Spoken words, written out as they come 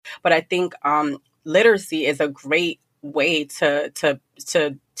But I think literacy is a great way to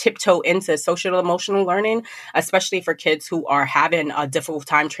tiptoe into social emotional learning, especially for kids who are having a difficult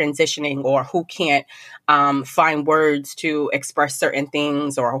time transitioning or who can't find words to express certain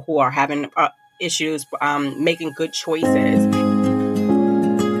things, or who are having issues making good choices.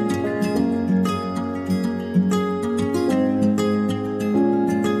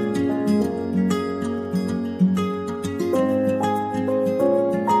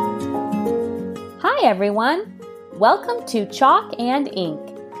 Hi, everyone. Welcome to Chalk and Ink,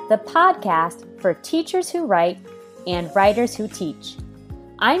 the podcast for teachers who write and writers who teach.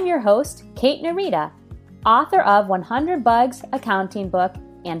 I'm your host, Kate Narita, author of 100 Bugs Accounting Book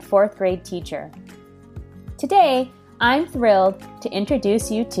and 4th grade teacher. Today, I'm thrilled to introduce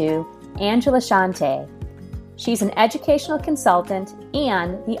you to Angela Shante. She's an educational consultant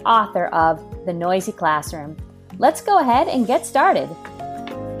and the author of The Noisy Classroom. Let's go ahead and get started.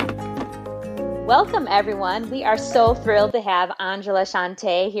 Welcome, everyone. We are so thrilled to have Angela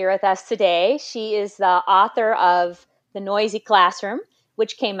Shante here with us today. She is the author of The Noisy Classroom,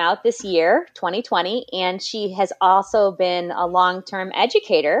 which came out this year, 2020, and she has also been a long-term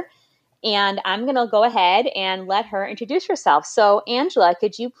educator. And I'm going to go ahead and let her introduce herself. So, Angela,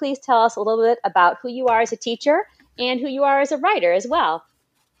 could you please tell us a little bit about who you are as a teacher and who you are as a writer as well?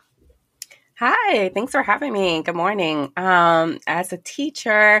 Hi, thanks for having me. Good morning. As a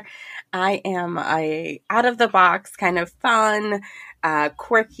teacher, I am a out-of-the-box, kind of fun,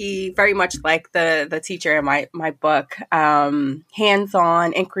 quirky, very much like the teacher in my book,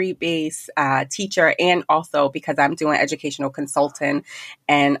 hands-on, inquiry-based teacher, and also because I'm doing educational consultant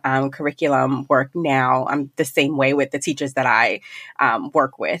and curriculum work now, I'm the same way with the teachers that I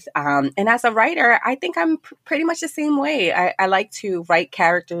work with. And as a writer, I think I'm pretty much the same way. I like to write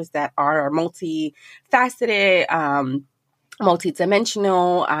characters that are multifaceted,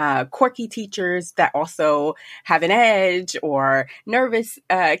 multidimensional, quirky teachers that also have an edge, or nervous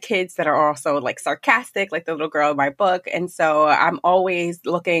kids that are also like sarcastic, like the little girl in my book. And so I'm always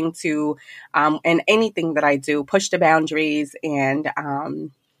looking to, in anything that I do, push the boundaries and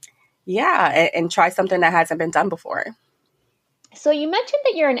try something that hasn't been done before. So you mentioned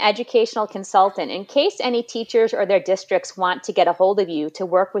that you're an educational consultant. In case any teachers or their districts want to get a hold of you to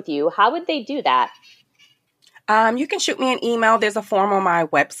work with you, how would they do that? You can shoot me an email. There's a form on my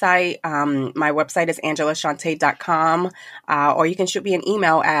website. My website is angelashante.com, or you can shoot me an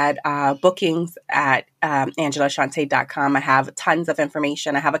email at bookings@angelashante.com. I have tons of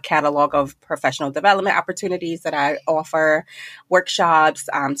information. I have a catalog of professional development opportunities that I offer, workshops,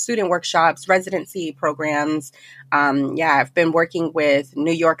 student workshops, residency programs. I've been working with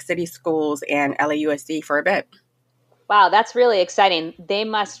New York City schools and LAUSD for a bit. Wow, that's really exciting. They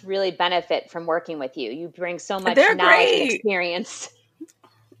must really benefit from working with you. You bring so much They're knowledge great. and experience.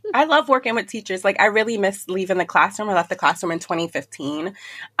 I love working with teachers. Like, I really miss leaving the classroom. I left the classroom in 2015.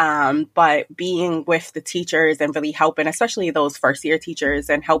 But being with the teachers and really helping, especially those first year teachers,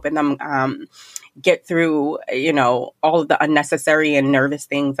 and helping them get through, all of the unnecessary and nervous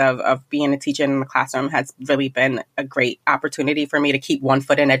things of being a teacher in the classroom has really been a great opportunity for me to keep one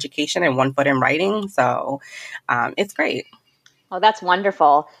foot in education and one foot in writing. So it's great. Oh, that's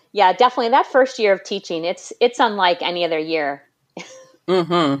wonderful. Yeah, definitely. That first year of teaching, it's unlike any other year.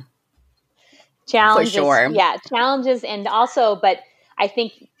 Mm-hmm. Challenges, for sure. Yeah, challenges, and also, but I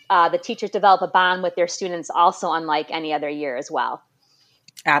think the teachers develop a bond with their students also unlike any other year as well.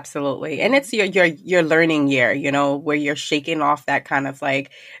 Absolutely. And it's your learning year, where you're shaking off that kind of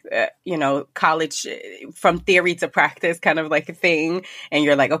like, college from theory to practice kind of like a thing. And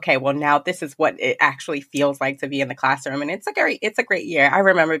you're like, okay, well, now this is what it actually feels like to be in the classroom. And it's a great year. I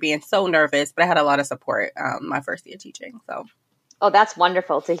remember being so nervous, but I had a lot of support my first year teaching. So. Oh, that's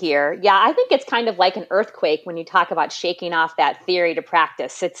wonderful to hear. Yeah, I think it's kind of like an earthquake when you talk about shaking off that theory to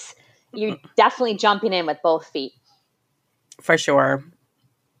practice. You're definitely jumping in with both feet. For sure.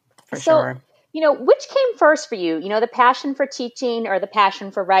 Sure. Which came first for you? The passion for teaching or the passion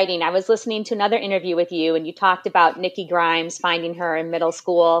for writing? I was listening to another interview with you, and you talked about Nikki Grimes, finding her in middle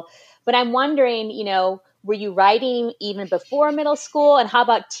school. But I'm wondering, were you writing even before middle school? And how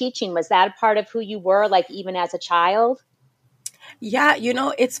about teaching? Was that a part of who you were, like even as a child? Yeah,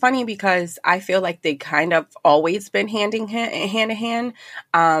 it's funny because I feel like they kind of always been hand in hand.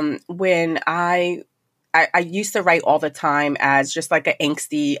 When I used to write all the time as just like an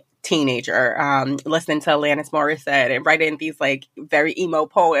angsty teenager, listening to Alanis Morissette and writing these like very emo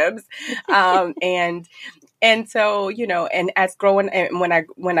poems. And And so, and as growing, and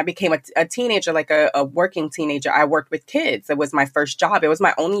when I became a teenager, like a working teenager, I worked with kids. It was my first job. It was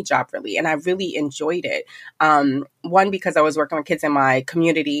my only job, really. And I really enjoyed it. One, because I was working with kids in my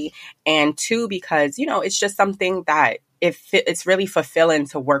community, and two, because, it's just something that it's really fulfilling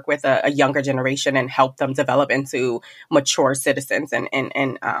to work with a younger generation and help them develop into mature citizens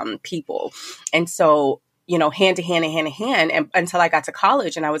and people. And so, hand to hand and hand in hand, and until I got to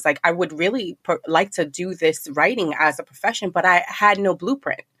college, and I was like, I would really like to do this writing as a profession, but I had no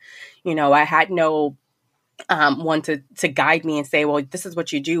blueprint. I had no one to guide me and say, well, this is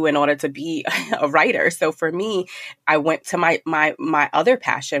what you do in order to be a writer. So for me, I went to my other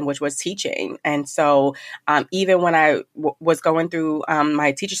passion, which was teaching. And so even when I was going through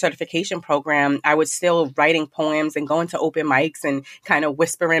my teacher certification program, I was still writing poems and going to open mics and kind of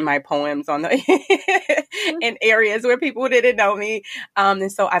whispering my poems on the in areas where people didn't know me.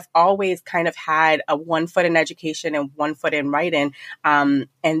 And so I've always kind of had a one foot in education and one foot in writing. And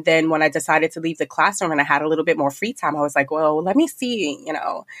then when I decided to leave the classroom and I had a little bit more free time, I was like, well, let me see,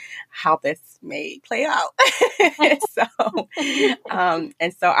 how this may play out.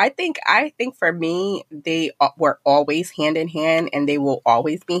 And so I think for me, they were always hand in hand, and they will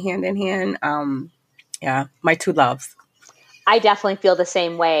always be hand in hand. Yeah, my two loves. I definitely feel the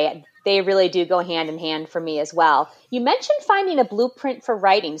same way. They really do go hand in hand for me as well. You mentioned finding a blueprint for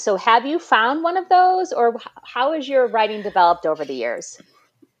writing. So have you found one of those, or how has your writing developed over the years?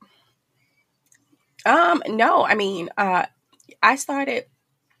 No, I mean, I started,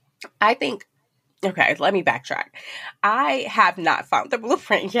 I think, okay, let me backtrack. I have not found the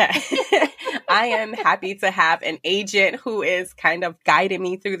blueprint yet. I am happy to have an agent who is kind of guiding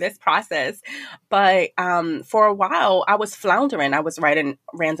me through this process. But for a while, I was floundering. I was writing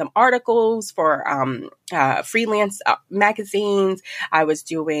random articles for freelance magazines. I was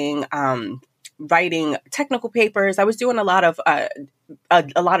doing writing technical papers. I was doing a lot of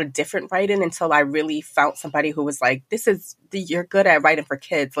different writing until I really found somebody who was like, you're good at writing for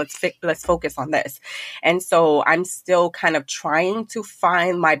kids. Let's focus on this. And so I'm still kind of trying to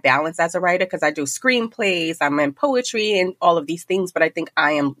find my balance as a writer, because I do screenplays, I'm in poetry and all of these things, but I think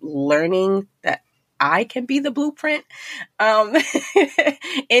I am learning that I can be the blueprint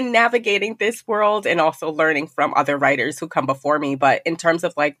in navigating this world, and also learning from other writers who come before me. But in terms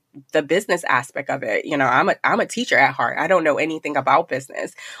of like the business aspect of it, I'm a teacher at heart. I don't know anything about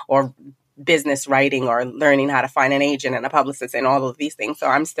business or business writing or learning how to find an agent and a publicist and all of these things. So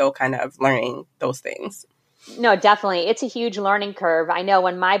I'm still kind of learning those things. No, definitely. It's a huge learning curve. I know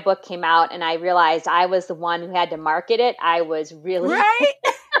when my book came out and I realized I was the one who had to market it, I was really... Right?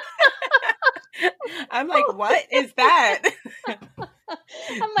 I'm like, what is that?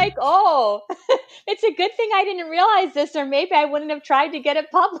 I'm like, oh, it's a good thing I didn't realize this, or maybe I wouldn't have tried to get it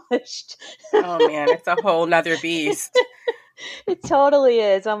published. Oh man, it's a whole nother beast. It totally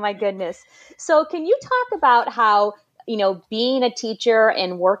is. Oh my goodness. So can you talk about how, being a teacher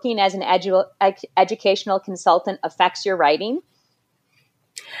and working as an educational consultant affects your writing?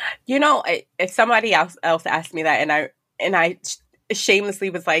 If somebody else asked me that, and I shamelessly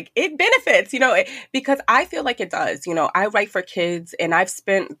was like, it benefits, because I feel like it does. I write for kids, and I've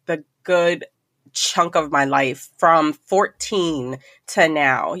spent the good chunk of my life from 14 to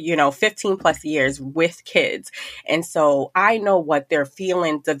now, 15 plus years with kids. And so I know what they're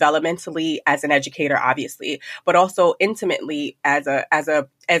feeling developmentally as an educator, obviously, but also intimately as a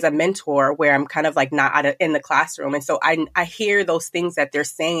mentor, where I'm kind of like not in the classroom. And so I hear those things that they're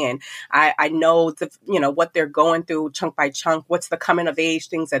saying. I know what they're going through chunk by chunk, what's the coming of age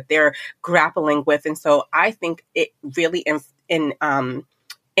things that they're grappling with. And so I think it really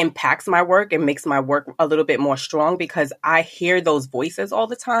impacts my work and makes my work a little bit more strong, because I hear those voices all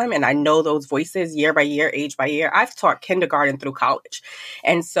the time, and I know those voices year by year, age by year. I've taught kindergarten through college.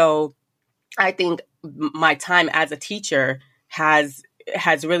 And so I think my time as a teacher has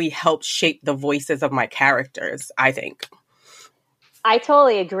really helped shape the voices of my characters, I think. I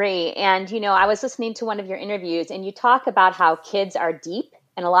totally agree. And, I was listening to one of your interviews, and you talk about how kids are deep,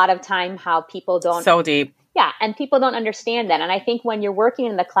 and a lot of time how people don't. So deep. Yeah. And people don't understand that. And I think when you're working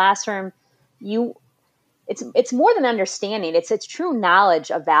in the classroom, it's more than understanding. It's true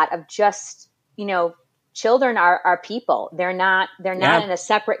knowledge of that, of just, children are people. They're not in a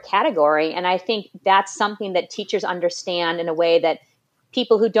separate category. And I think that's something that teachers understand in a way that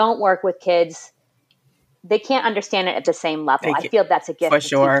people who don't work with kids, they can't understand it at the same level. I feel that's a gift for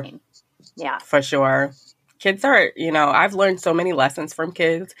sure. Teaching. Yeah, for sure. Kids are, I've learned so many lessons from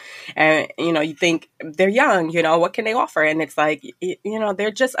kids, and, you think they're young, what can they offer? And it's like,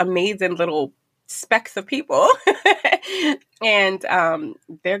 they're just amazing little specks of people. And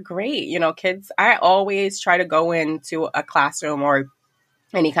they're great. You know, kids, I always try to go into a classroom or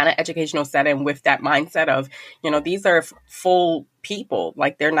any kind of educational setting with that mindset of, you know, these are full people.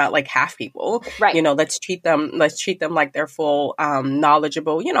 Like, they're not like half people. Right. You know, let's treat them like they're full,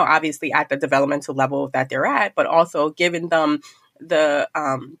 knowledgeable, you know, obviously at the developmental level that they're at, but also giving them the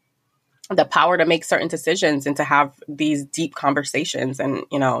power to make certain decisions and to have these deep conversations. And,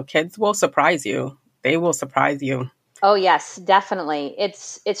 you know, kids will surprise you. They will surprise you. Oh, yes, definitely.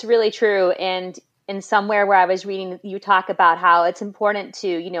 It's really true. And in somewhere where I was reading, you talk about how it's important to,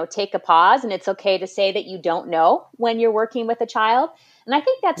 you know, take a pause, and it's okay to say that you don't know when you're working with a child. And I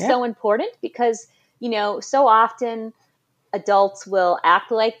think that's so important because, you know, so often adults will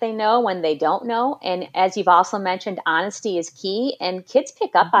act like they know when they don't know. And as you've also mentioned, honesty is key, and kids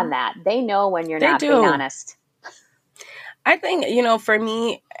pick up on that. They know when you're not being honest. I think, you know, for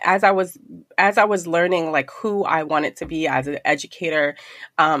me, as I was learning like who I wanted to be as an educator,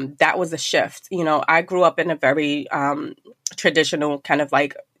 that was a shift. You know, I grew up in a very traditional kind of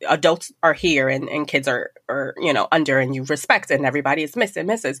like adults are here and kids are, you know, under, and you respect, and everybody is Miss and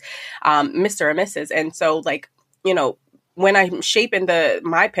Mrs., Mr. and Mrs. And so, like, you know, when I'm shaping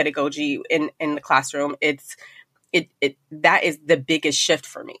my pedagogy in the classroom, that is the biggest shift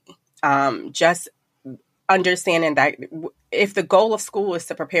for me. Just understanding that if the goal of school is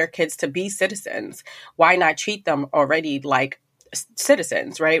to prepare kids to be citizens, why not treat them already like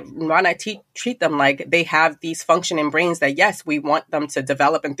citizens, right? Why not treat them like they have these functioning brains that, yes, we want them to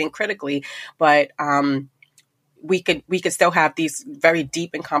develop and think critically, but we could still have these very deep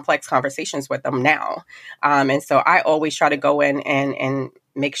and complex conversations with them now. And so I always try to go in and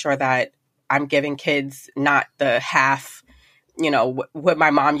make sure that I'm giving kids not the half, you know, what my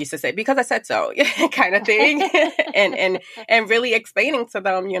mom used to say, because I said so kind of thing. and really explaining to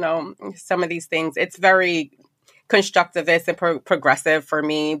them, you know, some of these things. It's very constructivist and progressive for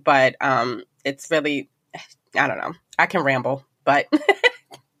me, but it's really, I don't know, I can ramble, but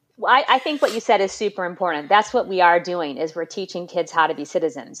Well, I think what you said is super important. That's what we are doing, is we're teaching kids how to be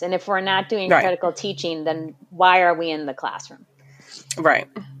citizens. And if we're not doing critical teaching, then why are we in the classroom? Right.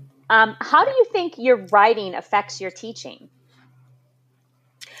 How do you think your writing affects your teaching?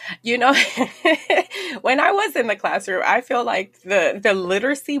 You know, when I was in the classroom, I feel like the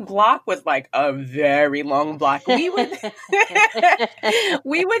literacy block was like a very long block. We would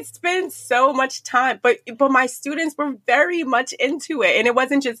spend so much time, but my students were very much into it, and it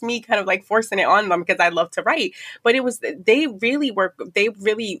wasn't just me kind of like forcing it on them because I love to write, but it was they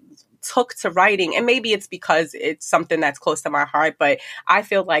really took to writing. And maybe it's because it's something that's close to my heart, but I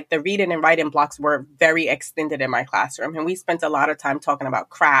feel like the reading and writing blocks were very extended in my classroom. And we spent a lot of time talking about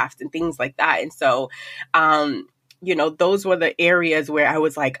craft and things like that. And so, you know, those were the areas where I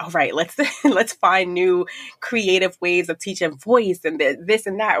was like, all right, let's find new creative ways of teaching voice and this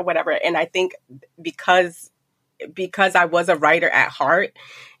and that or whatever. And I think because I was a writer at heart,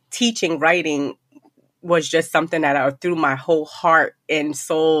 teaching writing was just something that I threw my whole heart and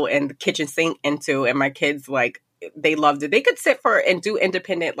soul and the kitchen sink into. And my kids, like, they loved it. They could sit and do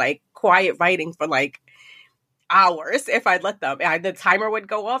independent, like, quiet writing for like hours if I'd let them. And the timer would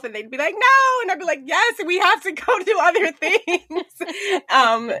go off and they'd be like, no. And I'd be like, yes, we have to go do other things.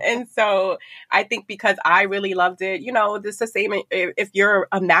 And so I think because I really loved it, you know, it's the same if you're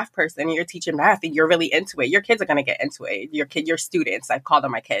a math person and you're teaching math and you're really into it, your kids are going to get into it. Your students, I call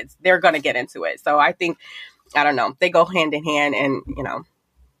them my kids, they're going to get into it. So I think, I don't know, they go hand in hand, and, you know,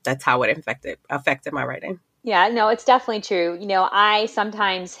 that's how it affected my writing. Yeah, no, it's definitely true. You know, I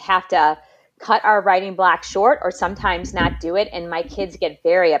sometimes have to cut our writing block short or sometimes not do it. And my kids get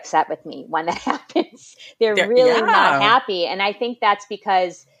very upset with me when that happens. They're really not happy. And I think that's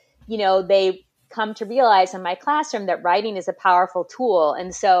because, you know, they come to realize in my classroom that writing is a powerful tool.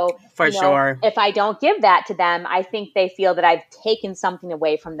 And so sure, if I don't give that to them, I think they feel that I've taken something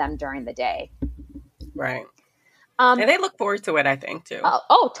away from them during the day. Right. And they look forward to it, I think, too.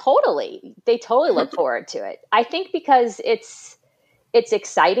 Oh, totally. They totally look forward to it. I think because it's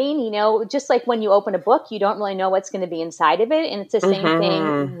exciting, you know, just like when you open a book, you don't really know what's going to be inside of it. And it's the same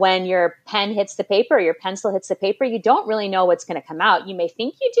thing when your pen hits the paper, your pencil hits the paper, you don't really know what's going to come out. You may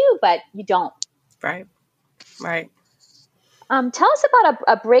think you do, but you don't. Right. Right. Tell us about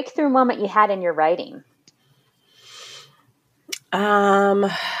a breakthrough moment you had in your writing.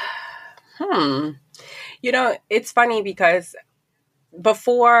 You know, it's funny because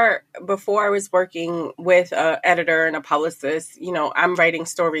before I was working with an editor and a publicist, you know, I'm writing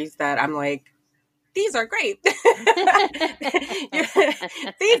stories that I'm like, these are great. These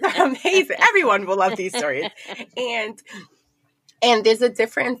are amazing. Everyone will love these stories. And And there's a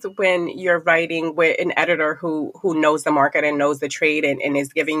difference when you're writing with an editor who knows the market and knows the trade and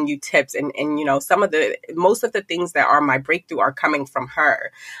is giving you tips. And most of the things that are my breakthrough are coming from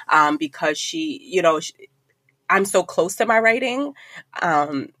her, because I'm so close to my writing,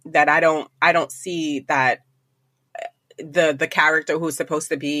 that I don't see that the character who's supposed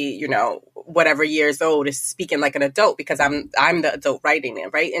to be, whatever years old is speaking like an adult, because I'm the adult writing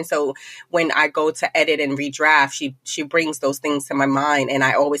it, right? And so when I go to edit and redraft, she brings those things to my mind, and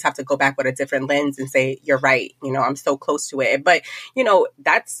I always have to go back with a different lens and say, you're right, I'm so close to it. But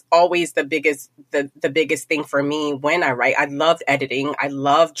that's always the biggest thing for me when I write. I love editing, I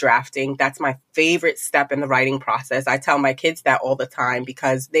love drafting. That's my favorite step in the writing process. I tell my kids that all the time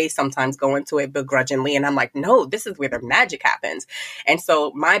because they sometimes go into it begrudgingly, and I'm like, no, this is where the magic happens. And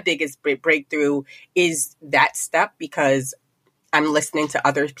so my biggest breakthrough is that step, because I'm listening to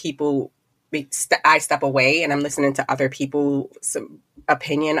other people. I step away and I'm listening to other people's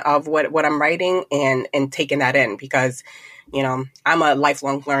opinion of what I'm writing and taking that in, because, I'm a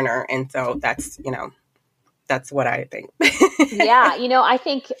lifelong learner. And so that's what I think. Yeah. I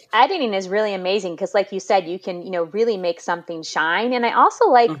think editing is really amazing because, like you said, you can, really make something shine. And I also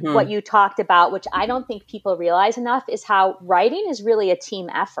like what you talked about, which I don't think people realize enough, is how writing is really a team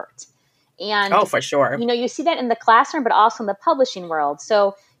effort. And oh, for sure. You see that in the classroom, but also in the publishing world.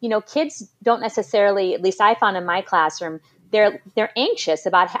 So, kids don't necessarily, at least I found in my classroom, they're anxious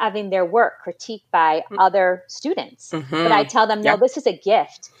about having their work critiqued by other students. But I tell them, no, this is a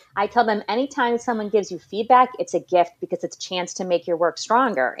gift. I tell them anytime someone gives you feedback, it's a gift because it's a chance to make your work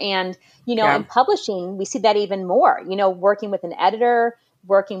stronger. And, in publishing, we see that even more, working with an editor,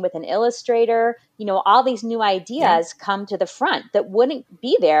 working with an illustrator, all these new ideas come to the front that wouldn't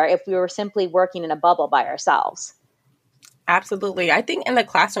be there if we were simply working in a bubble by ourselves. Absolutely. I think in the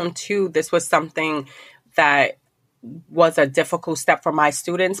classroom too, this was something that was a difficult step for my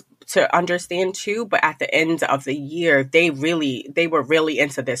students to understand too. But at the end of the year, they were really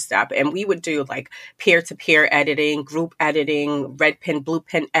into this step. And we would do like peer-to-peer editing, group editing, red pen, blue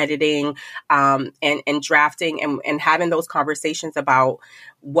pen editing, and drafting and having those conversations about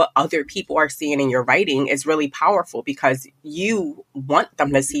what other people are seeing in your writing is really powerful, because you want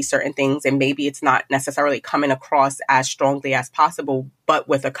them to see certain things and maybe it's not necessarily coming across as strongly as possible, but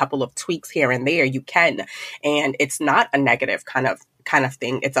with a couple of tweaks here and there, you can. And it's not a negative kind of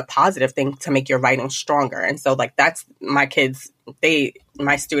thing. It's a positive thing to make your writing stronger. And so like, that's my kids,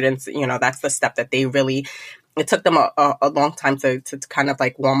 my students, that's the step that they really, it took them a long time to kind of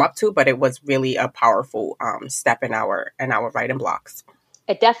like warm up to, but it was really a powerful step in our writing blocks.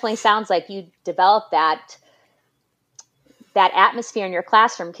 It definitely sounds like you developed that atmosphere in your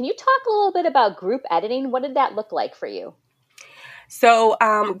classroom. Can you talk a little bit about group editing? What did that look like for you? So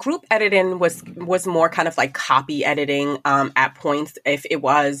group editing was more kind of like copy editing at points if it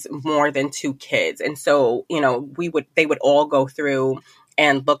was more than two kids. And so, they would all go through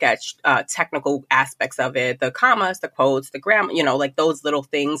and look at technical aspects of it, the commas, the quotes, the grammar, like those little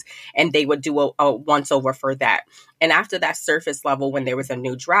things. And they would do a once over for that. And after that surface level, when there was a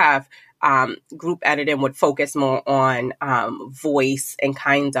new draft, group editing would focus more on voice and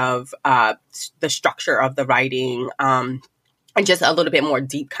kind of the structure of the writing, and just a little bit more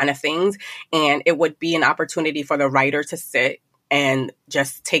deep kind of things. And it would be an opportunity for the writer to sit and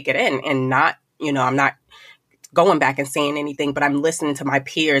just take it in and not, I'm not going back and saying anything, but I'm listening to my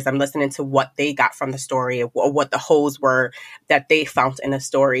peers. I'm listening to what they got from the story or what the holes were that they found in the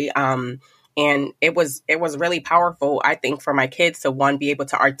story. And it was really powerful, I think, for my kids to, one, be able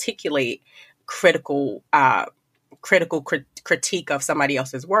to articulate critical critique of somebody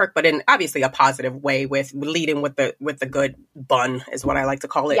else's work, but in obviously a positive way, with leading with the good bun is what I like to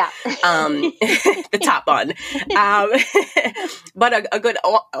call it. Yeah. The top bun. But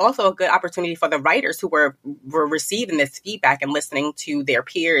also a good opportunity for the writers who were receiving this feedback and listening to their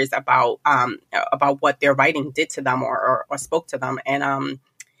peers about what their writing did to them or spoke to them. And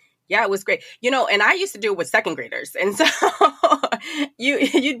yeah, it was great. And I used to do it with second graders. And so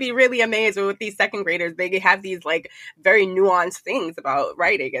you'd be really amazed with these second graders. They have these like very nuanced things about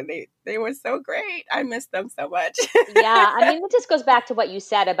writing, and they were so great. I miss them so much. Yeah. I mean, it just goes back to what you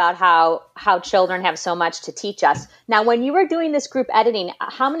said about how children have so much to teach us. Now, when you were doing this group editing,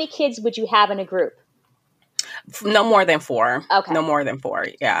 how many kids would you have in a group? No more than 4. Okay. No more than 4.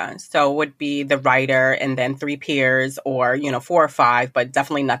 Yeah. So it would be the writer and then 3 peers, or, 4 or 5, but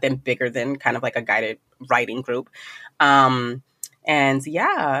definitely nothing bigger than kind of like a guided writing group. And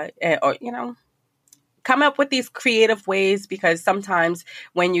yeah, come up with these creative ways, because sometimes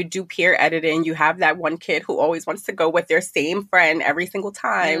when you do peer editing, you have that one kid who always wants to go with their same friend every single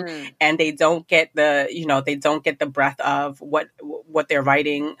time, and they don't get the breadth of what their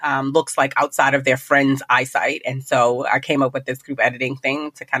writing looks like outside of their friend's eyesight. And so I came up with this group editing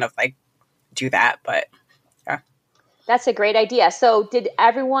thing to kind of like do that. But yeah. That's a great idea. So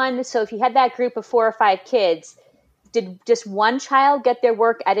if you had that group of 4 or 5 kids, did just one child get their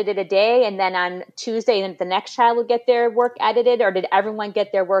work edited a day, and then on Tuesday the next child would get their work edited, or did everyone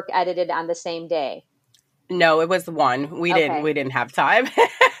get their work edited on the same day? No, it was one. We didn't have time.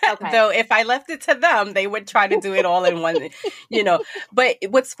 Okay. Though if I left it to them, they would try to do it all in one, But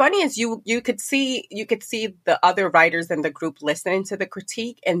what's funny is you could see the other writers in the group listening to the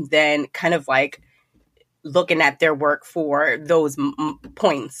critique and then kind of like looking at their work for those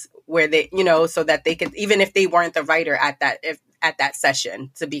points where they, so that they could, even if they weren't the writer at that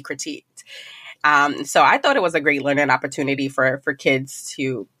session, to be critiqued. So I thought it was a great learning opportunity for kids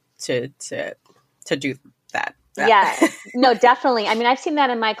to do that. Yeah, no, definitely. I mean, I've seen that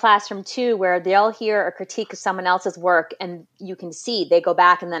in my classroom too, where they'll hear a critique of someone else's work and you can see they go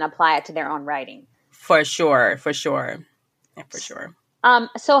back and then apply it to their own writing. For sure. Yeah, for sure.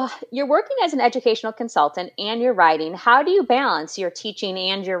 So you're working as an educational consultant and you're writing. How do you balance your teaching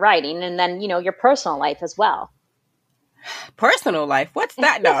and your writing, and then, your personal life as well? Personal life? What's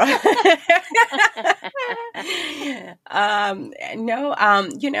that? No. I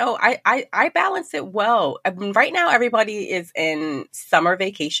balance it well. I mean, right now, everybody is in summer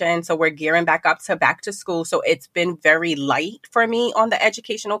vacation, so we're gearing back up to back to school. So it's been very light for me on the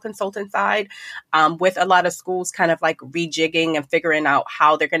educational consultant side, with a lot of schools kind of like rejigging and figuring out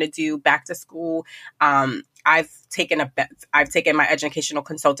how they're going to do back to school. I've taken my educational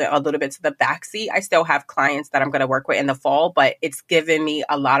consultant a little bit to the backseat. I still have clients that I'm going to work with in the fall, but it's given me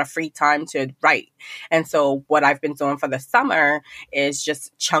a lot of free time to write. And so what I've been doing for the summer is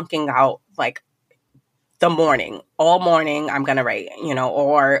just chunking out like the morning. All morning I'm going to write,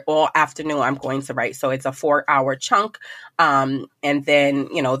 or all afternoon I'm going to write. So it's a 4-hour chunk. And then,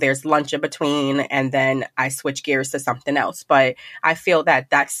 there's lunch in between, and then I switch gears to something else. But I feel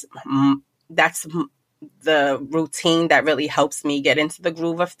that that's the routine that really helps me get into the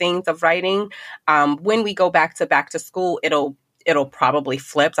groove of things, of writing. When we go back to school, it'll probably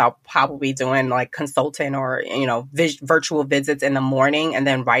flip. I'll probably be doing like consulting or, virtual visits in the morning and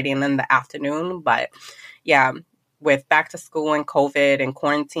then writing in the afternoon. But yeah, with back to school and COVID and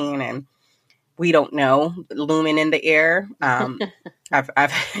quarantine and we don't know looming in the air, I've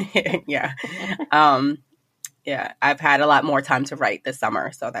had a lot more time to write this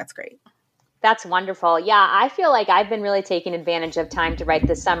summer. So that's great. That's wonderful. Yeah, I feel like I've been really taking advantage of time to write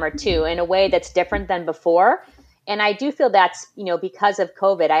this summer too, in a way that's different than before. And I do feel that's, because of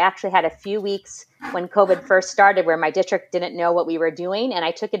COVID. I actually had a few weeks when COVID first started where my district didn't know what we were doing. And I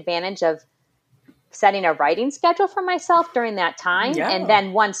took advantage of setting a writing schedule for myself during that time. Yeah. And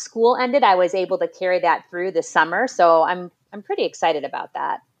then once school ended, I was able to carry that through the summer. So I'm pretty excited about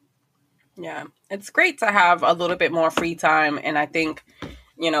that. Yeah, it's great to have a little bit more free time. And I think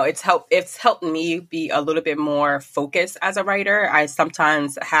it's helped me be a little bit more focused as a writer. I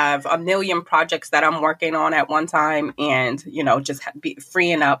sometimes have a million projects that I'm working on at one time, and, just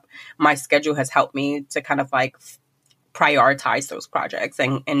freeing up my schedule has helped me to kind of like prioritize those projects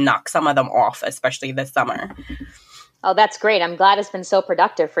and knock some of them off, especially this summer. Oh, that's great. I'm glad it's been so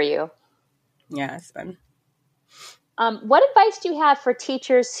productive for you. Yeah, it's been. What advice do you have for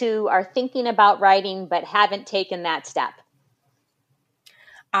teachers who are thinking about writing but haven't taken that step?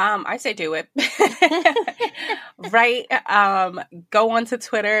 I say do it. Right. Go onto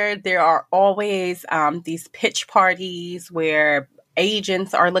Twitter. There are always these pitch parties where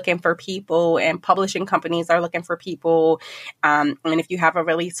agents are looking for people and publishing companies are looking for people. And if you have a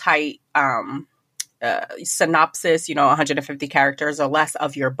really tight synopsis, 150 characters or less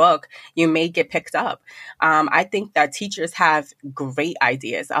of your book, you may get picked up. I think that teachers have great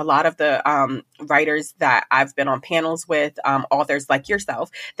ideas. A lot of the writers that I've been on panels with, authors like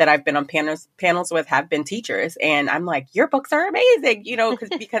yourself that I've been on panels with have been teachers. And I'm like, your books are amazing,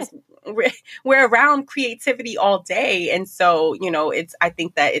 because we're around creativity all day. And so, I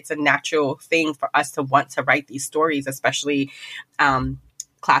think that it's a natural thing for us to want to write these stories, especially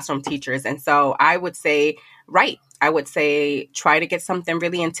classroom teachers. And so I would say write. I would say try to get something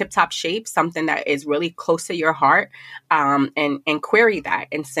really in tip-top shape, something that is really close to your heart, and query that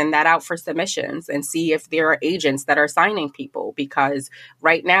and send that out for submissions and see if there are agents that are signing people. Because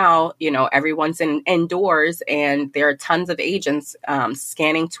right now, everyone's indoors and there are tons of agents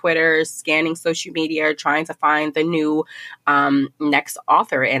scanning Twitter, scanning social media, trying to find the new next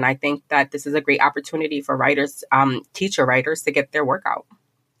author. And I think that this is a great opportunity for writers, teacher writers, to get their work out.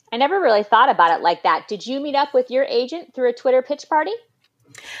 I never really thought about it like that. Did you meet up with your agent through a Twitter pitch party?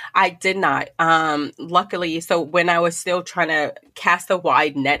 I did not. Luckily, so when I was still trying to cast a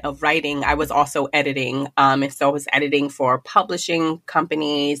wide net of writing, I was also editing. And so I was editing for publishing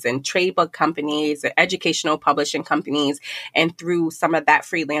companies and trade book companies, and educational publishing companies. And through some of that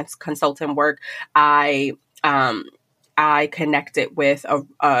freelance consultant work, I connected with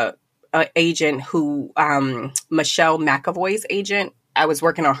a agent who, Michelle McAvoy's agent. I was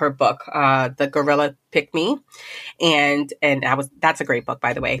working on her book, The Gorilla Pick Me. And that's a great book,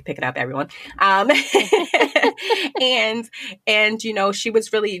 by the way. Pick it up, everyone. And she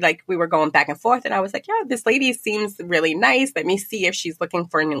was really like, we were going back and forth, and I was like, yeah, this lady seems really nice. Let me see if she's looking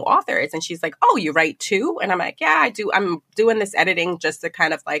for new authors. And she's like, oh, you write too? And I'm like, yeah, I do. I'm doing this editing just to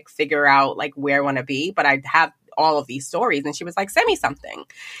kind of like figure out like where I want to be, but I have all of these stories. And she was like, send me something.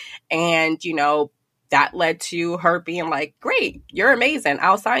 And, that led to her being like, great, you're amazing.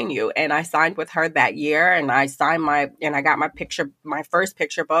 I'll sign you. And I signed with her that year, and I got my first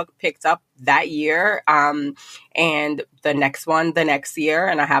picture book picked up that year. And the next one, the next year,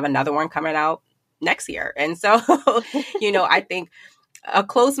 and I have another one coming out next year. And so, I think a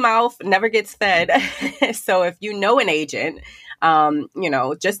closed mouth never gets fed. So if you know an agent, you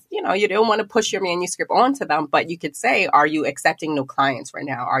don't want to push your manuscript onto them, but you could say, are you accepting new clients right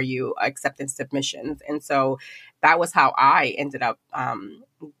now? Are you accepting submissions? And so that was how I ended up,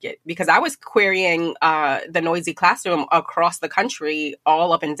 because I was querying the Noisy Classroom across the country,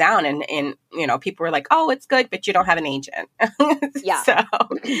 all up and down. And people were like, oh, it's good, but you don't have an agent. Yeah.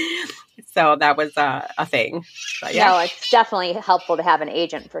 So that was a thing. But, yeah. No, it's definitely helpful to have an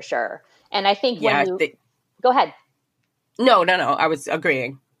agent for sure. And I think go ahead. No, I was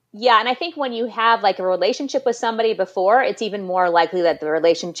agreeing. Yeah. And I think when you have like a relationship with somebody before, it's even more likely that the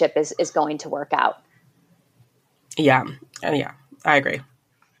relationship is going to work out. Yeah. Yeah, I agree.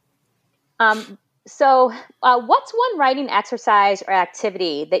 So what's one writing exercise or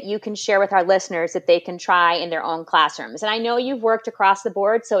activity that you can share with our listeners that they can try in their own classrooms? And I know you've worked across the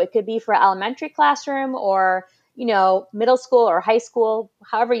board, so it could be for elementary classroom or, middle school or high school,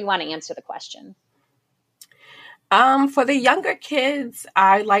 however you want to answer the question. For the younger kids,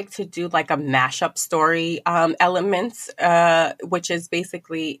 I like to do like a mashup story elements, which is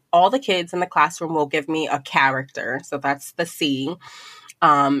basically all the kids in the classroom will give me a character. So that's the C.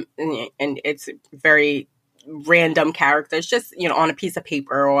 And it's very random characters, just, on a piece of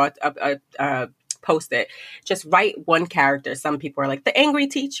paper or a Post-it. Just write one character. Some people are like the angry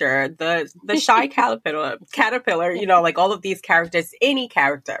teacher, the shy caterpillar, like all of these characters, any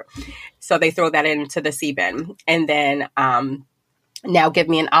character. So they throw that into the C bin. And then now give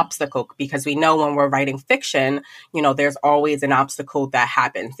me an obstacle, because we know when we're writing fiction, there's always an obstacle that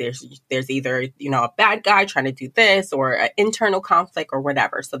happens. There's either, a bad guy trying to do this or an internal conflict or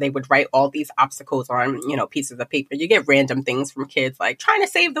whatever. So they would write all these obstacles on, pieces of paper. You get random things from kids like trying to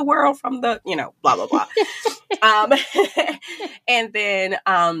save the world from the, blah, blah, blah. And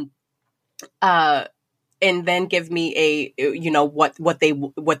then give me a, what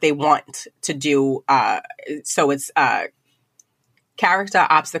they want to do. So it's, character,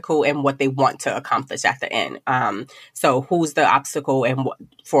 obstacle, and what they want to accomplish at the end. So who's the obstacle and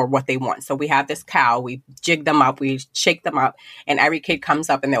for what they want. So we have this cow, we jig them up, we shake them up, and every kid comes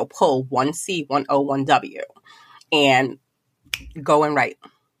up and they'll pull one C, one O, one W, and go and write.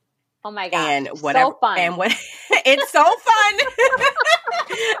 Oh my gosh. And whatever, so fun. And what it's so fun.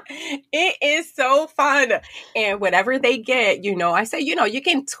 It is so fun. And whatever they get, I say, you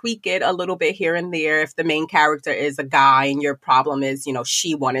can tweak it a little bit here and there. If the main character is a guy and your problem is,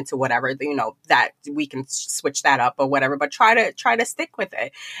 she wanted to whatever, that we can switch that up or whatever, but try to stick with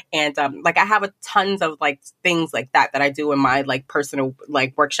it. And I have tons of like things like that I do in my like personal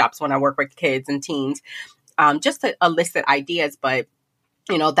like workshops when I work with kids and teens, just to elicit ideas. But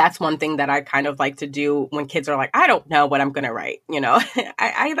that's one thing that I kind of like to do when kids are like, I don't know what I'm going to write.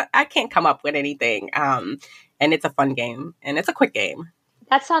 I can't come up with anything. And it's a fun game and it's a quick game.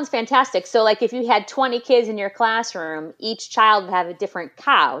 That sounds fantastic. So like if you had 20 kids in your classroom, each child would have a different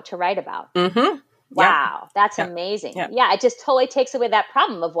cow to write about. Mm-hmm. Wow. Yep. That's amazing. Yep. Yeah. It just totally takes away that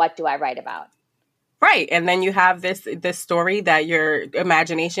problem of what do I write about? Right. And then you have this story that your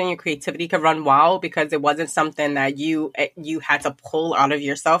imagination, your creativity could run wild because it wasn't something that you had to pull out of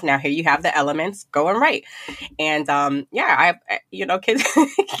yourself. Now here you have the elements, go and write. And kids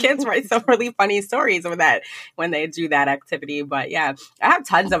kids write some really funny stories with that when they do that activity. But yeah, I have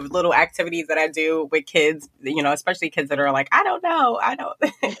tons of little activities that I do with kids, especially kids that are like, I don't know.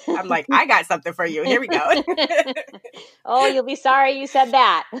 I'm like, I got something for you. Here we go. Oh, you'll be sorry you said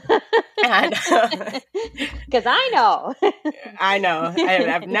that. I know. Because I know. I know.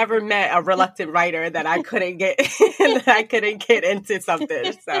 I've never met a reluctant writer that I couldn't get into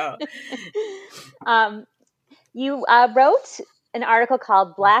something. So, you wrote an article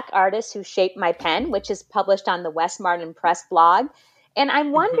called "Black Artists Who Shaped My Pen," which is published on the Westmartin Press blog. And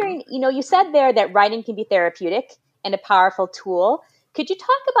I'm wondering, you said there that writing can be therapeutic and a powerful tool. Could you talk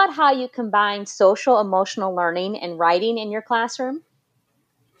about how you combine social emotional learning and writing in your classroom?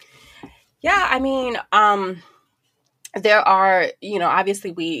 Yeah, I mean, there are,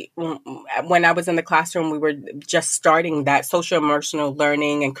 obviously when I was in the classroom, we were just starting that social emotional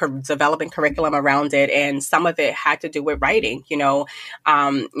learning and developing curriculum around it. And some of it had to do with writing,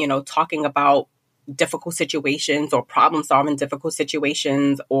 talking about difficult situations or problem solving difficult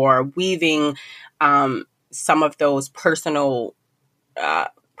situations or weaving some of those personal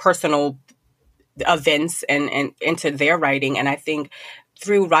events and into their writing. And I think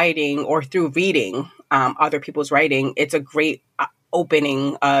through writing or through reading other people's writing, it's a great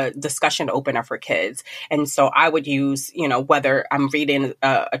opening, discussion opener for kids. And so I would use, whether I'm reading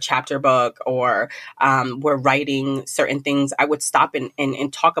a chapter book or we're writing certain things, I would stop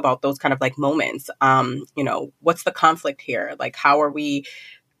and talk about those kind of like moments. What's the conflict here? Like, how is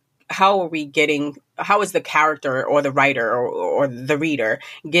the character or the writer or the reader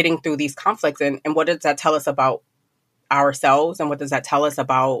getting through these conflicts? And what does that tell us about ourselves? And what does that tell us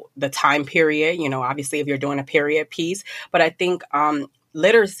about the time period? Obviously if you're doing a period piece, but I think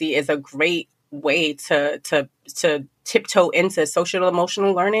literacy is a great way to tiptoe into social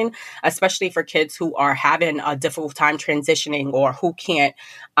emotional learning, especially for kids who are having a difficult time transitioning or who can't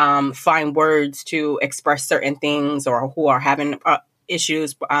find words to express certain things or who are having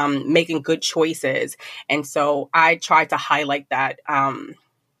issues making good choices. And so I try to highlight that.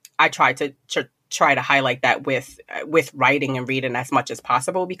 I try to highlight that with writing and reading as much as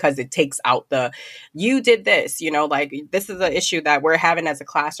possible, because it takes out you did this, like this is an issue that we're having as a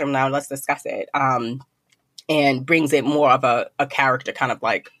classroom now, let's discuss it, and brings it more of a character kind of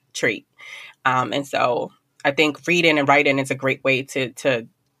like trait. And so I think reading and writing is a great way to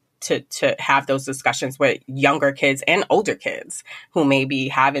have those discussions with younger kids and older kids who may be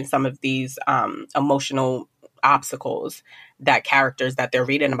having some of these emotional obstacles that characters that they're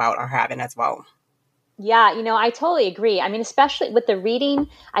reading about are having as well. Yeah, I totally agree. I mean, especially with the reading,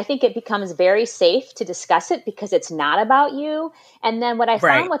 I think it becomes very safe to discuss it because it's not about you. And then what I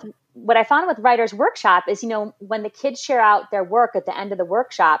found with Writers Workshop is, when the kids share out their work at the end of the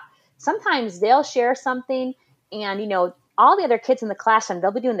workshop, sometimes they'll share something and, all the other kids in the classroom,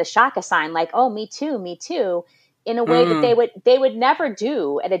 they'll be doing the shaka sign like, oh, me too, in a way that they would never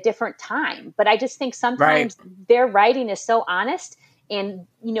do at a different time. But I just think sometimes their writing is so honest. And,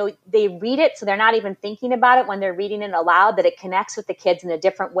 they read it, so they're not even thinking about it when they're reading it aloud, that it connects with the kids in a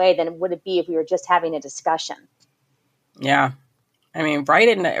different way than it would be if we were just having a discussion. Yeah. I mean,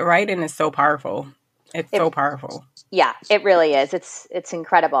 writing is so powerful. It's so powerful. Yeah, it really is. It's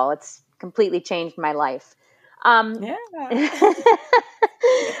incredible. It's completely changed my life. Yeah.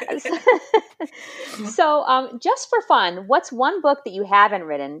 So just for fun, what's one book that you haven't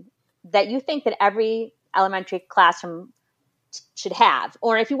written that you think that every elementary classroom should have?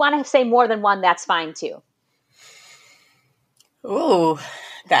 Or if you want to say more than one, that's fine too. Ooh,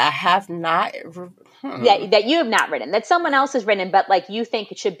 that I have not. Yeah, that you have not written, that someone else has written, but like you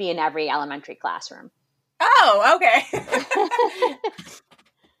think it should be in every elementary classroom. Oh, okay.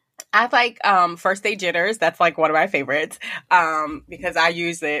 I like First Day Jitters. That's like one of my favorites because I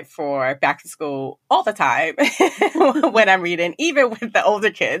use it for back to school all the time when I'm reading, even with the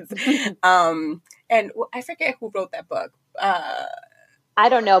older kids. And I forget who wrote that book. I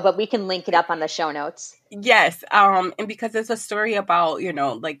don't know, but we can link it up on the show notes. Yes. And because it's a story about,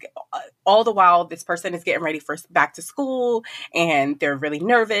 all the while this person is getting ready for back to school and they're really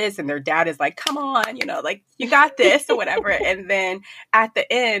nervous and their dad is like, come on, like you got this or whatever. And then at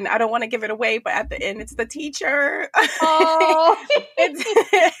the end, I don't want to give it away, but at the end, it's the teacher. Oh.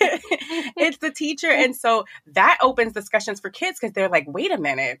 It's the teacher. And so that opens discussions for kids because they're like, wait a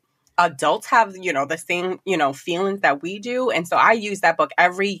minute. Adults have, the same, feelings that we do. And so I use that book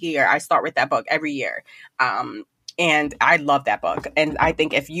every year. I start with that book every year. And I love that book. And I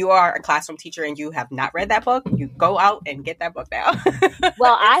think if you are a classroom teacher and you have not read that book, you go out and get that book now.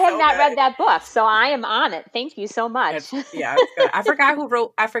 Well, I have not read that book, so I am on it. Thank you so much. It's good.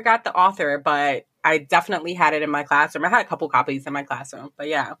 I forgot the author, but I definitely had it in my classroom. I had a couple copies in my classroom, but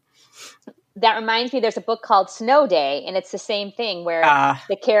yeah. That reminds me, there's a book called Snow Day, and it's the same thing where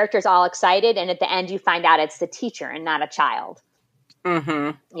the character's all excited, and at the end you find out it's the teacher and not a child.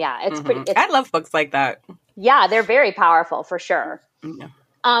 Mm-hmm. Yeah, it's pretty. I love books like that. Yeah, they're very powerful for sure. Yeah.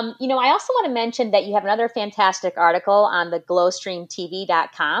 I also want to mention that you have another fantastic article on the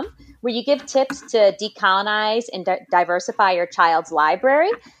glowstreamtv.com where you give tips to decolonize and diversify your child's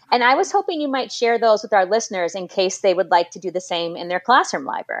library. And I was hoping you might share those with our listeners in case they would like to do the same in their classroom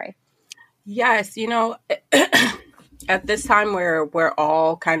library. Yes, at this time where we're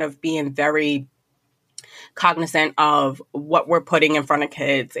all kind of being very cognizant of what we're putting in front of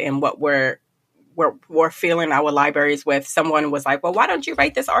kids and what we're filling our libraries with, someone was like, well, why don't you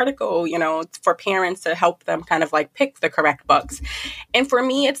write this article, for parents to help them kind of like pick the correct books. And for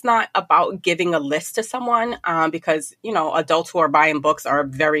me, it's not about giving a list to someone because, adults who are buying books are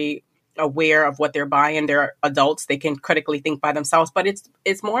very aware of what they're buying. They're adults. They can critically think by themselves, but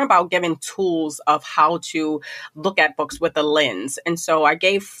it's more about giving tools of how to look at books with a lens. And so I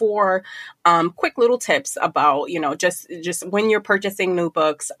gave 4 quick little tips about, just when you're purchasing new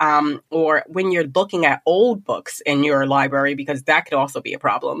books or when you're looking at old books in your library, because that could also be a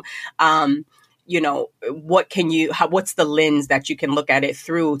problem. What's the lens that you can look at it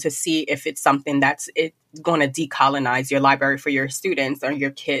through to see if it's something that's going to decolonize your library for your students or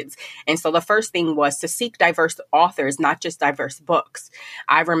your kids. And so the first thing was to seek diverse authors, not just diverse books.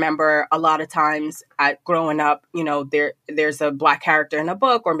 I remember a lot of times growing up, there's a Black character in a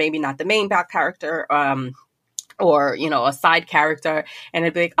book, or maybe not the main Black character, or, a side character, and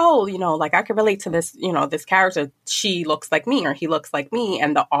it'd be like, oh, like I can relate to this, this character, she looks like me or he looks like me,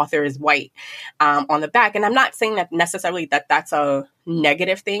 and the author is white on the back. And I'm not saying that necessarily that's a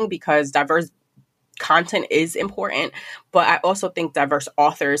negative thing, because diverse content is important, but I also think diverse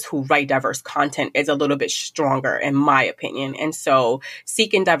authors who write diverse content is a little bit stronger, in my opinion. And so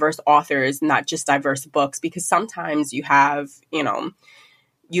seeking diverse authors, not just diverse books, because sometimes you have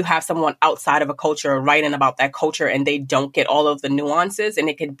someone outside of a culture writing about that culture and they don't get all of the nuances, and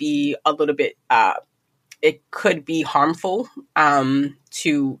it could be a little bit, it could be harmful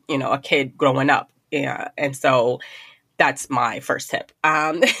to, a kid growing up. Yeah. And so that's my first tip.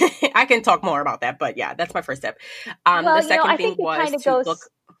 I can talk more about that, but yeah, that's my first tip. The second thing was to look.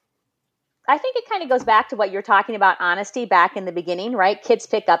 I think it kind of goes back to what you're talking about, honesty back in the beginning, right? Kids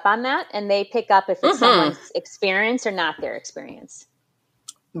pick up on that, and they pick up if it's someone's experience or not their experience.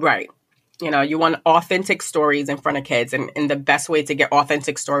 Right. You want authentic stories in front of kids. And the best way to get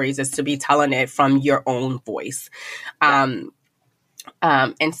authentic stories is to be telling it from your own voice. And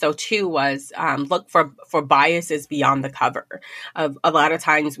so 2 was look for biases beyond the cover. A lot of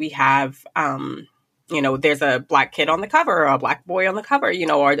times we have, there's a Black kid on the cover, or a Black boy on the cover,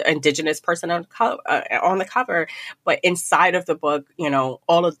 or an Indigenous person on the cover. But inside of the book,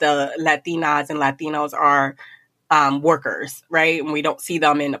 all of the Latinas and Latinos are workers, right? And we don't see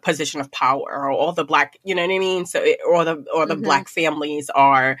them in a position of power, or all the Black, you know what I mean? So, or the Black families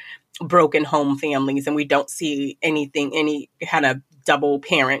are broken home families, and we don't see any kind of double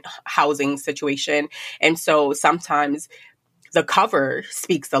parent housing situation. And so sometimes the cover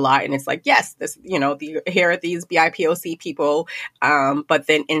speaks a lot, and it's like, yes, this, here are these BIPOC people, but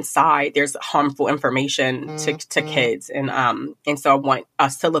then inside there's harmful information to kids, and so I want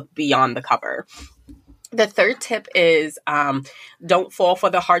us to look beyond the cover. The third tip is don't fall for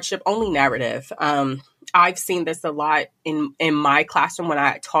the hardship only narrative. I've seen this a lot in my classroom when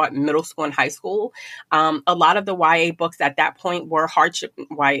I taught middle school and high school. A lot of the YA books at that point were hardship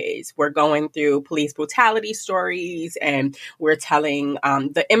YAs. We're going through police brutality stories, and we're telling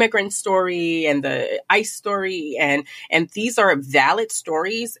the immigrant story and the ICE story. And these are valid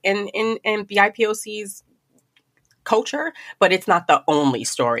stories in BIPOC's culture, but it's not the only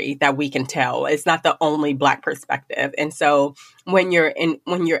story that we can tell. It's not the only Black perspective. And so when you're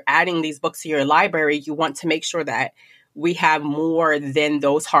adding these books to your library, you want to make sure that we have more than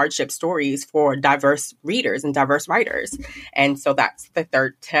those hardship stories for diverse readers and diverse writers. And so that's the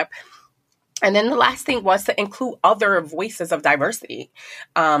third tip. And then the last thing was to include other voices of diversity.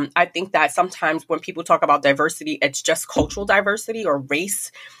 I think that sometimes when people talk about diversity, it's just cultural diversity or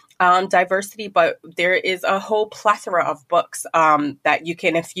race. diversity, but there is a whole plethora of books that you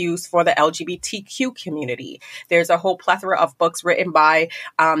can infuse for the LGBTQ community. There's a whole plethora of books written by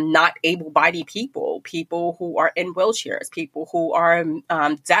not able-bodied people who are in wheelchairs, people who are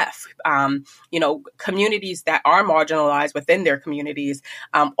deaf, communities that are marginalized within their communities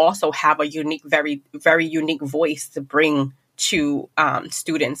also have a unique, very, very unique voice to bring to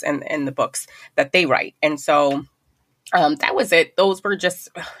students and the books that they write. And so that was it. Those were just,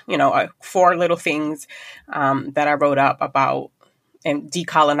 4 little things that I wrote up about and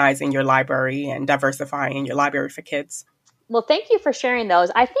decolonizing your library and diversifying your library for kids. Well, thank you for sharing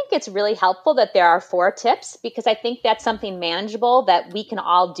those. I think it's really helpful that there are 4 tips, because I think that's something manageable that we can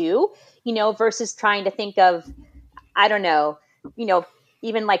all do, versus trying to think of, I don't know,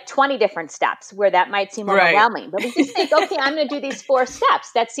 even like 20 different steps where that might seem overwhelming. Right. But we just think, okay, I'm going to do these 4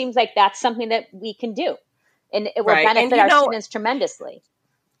 steps. That seems like that's something that we can do. And it will benefit our students tremendously.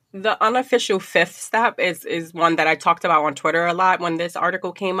 The unofficial 5th step is one that I talked about on Twitter a lot when this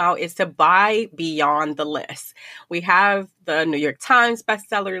article came out, is to buy beyond the list. We have the New York Times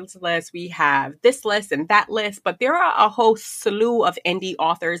bestsellers list. We have this list and that list, but there are a whole slew of indie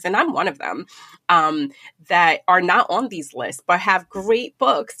authors, and I'm one of them, that are not on these lists, but have great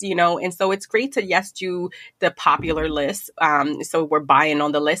books, and so it's great to, yes, do the popular list. So we're buying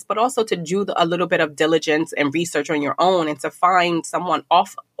on the list, but also to do a little bit of diligence and research on your own, and to find someone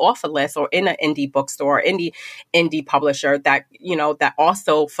off a list or in an indie bookstore, indie publisher that, that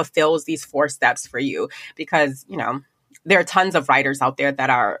also fulfills these 4 steps for you, because, there are tons of writers out there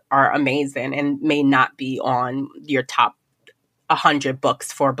that are amazing and may not be on your top 100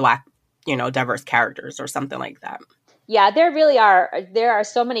 books for Black, diverse characters or something like that. Yeah, there are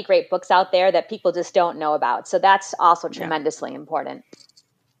so many great books out there that people just don't know about. So that's also tremendously important.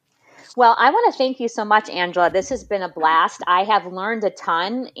 Well, I want to thank you so much, Angela. This has been a blast. I have learned a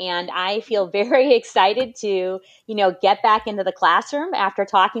ton, and I feel very excited to, get back into the classroom after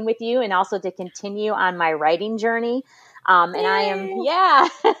talking with you, and also to continue on my writing journey. And Yay. I am, I'm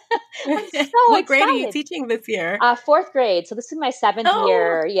so what excited. Grade are you teaching this year? 4th grade. So this is my 7th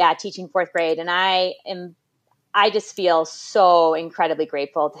year, teaching 4th grade. And I just feel so incredibly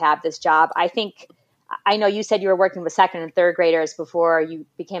grateful to have this job. I know you said you were working with 2nd and 3rd graders before you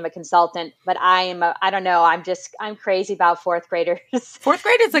became a consultant, but I'm crazy about 4th graders. 4th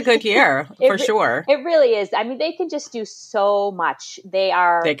grade is a good year for sure. It really is. I mean, they can just do so much. They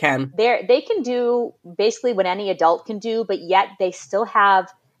can do basically what any adult can do, but yet they still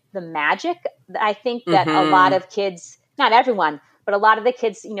have the magic. I think that a lot of kids, not everyone, but a lot of the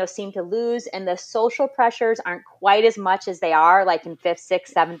kids, seem to lose, and the social pressures aren't quite as much as they are like in 5th,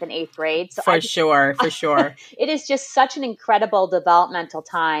 6th, 7th, and 8th grade. So for sure. It is just such an incredible developmental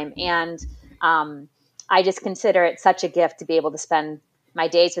time. And I just consider it such a gift to be able to spend my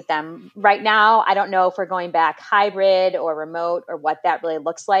days with them. Right now, I don't know if we're going back hybrid or remote or what that really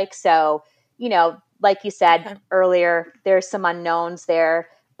looks like. So, like you said earlier, there's some unknowns there,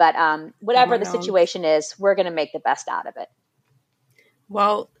 but whatever the situation is, we're going to make the best out of it.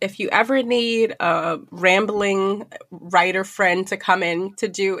 Well, if you ever need a rambling writer friend to come in to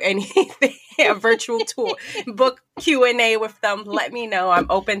do anything, a virtual tour, book Q&A with them, let me know. I'm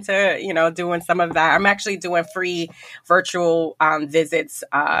open to, doing some of that. I'm actually doing free virtual visits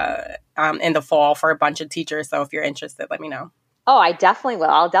in the fall for a bunch of teachers. So if you're interested, let me know. Oh, I definitely will.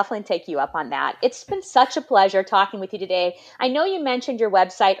 I'll definitely take you up on that. It's been such a pleasure talking with you today. I know you mentioned your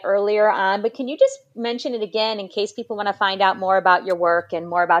website earlier on, but can you just mention it again in case people want to find out more about your work and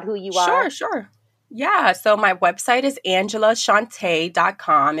more about who you are? Sure. Yeah. So my website is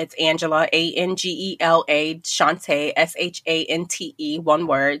AngelaShante.com. It's Angela, ANGELA, Shante, SHANTE, one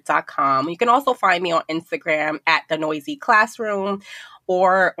word.com. You can also find me on Instagram at The Noisy Classroom,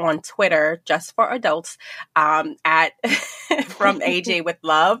 or on Twitter, just for adults, at From AJ with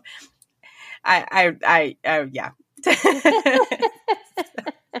Love. Yeah.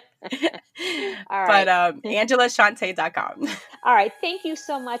 All right. But AngelaShante.com. All right. Thank you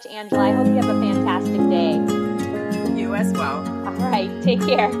so much, Angela. I hope you have a fantastic day. You as well. All right. Take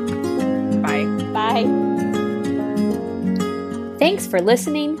care. Bye. Bye. Thanks for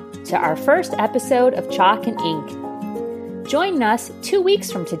listening to our first episode of Chalk and Ink. Join us 2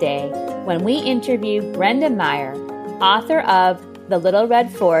 weeks from today when we interview Brenda Meyer, author of The Little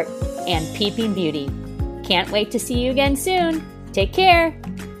Red Fort and Peeping Beauty. Can't wait to see you again soon. Take care.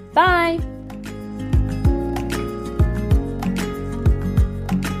 Bye.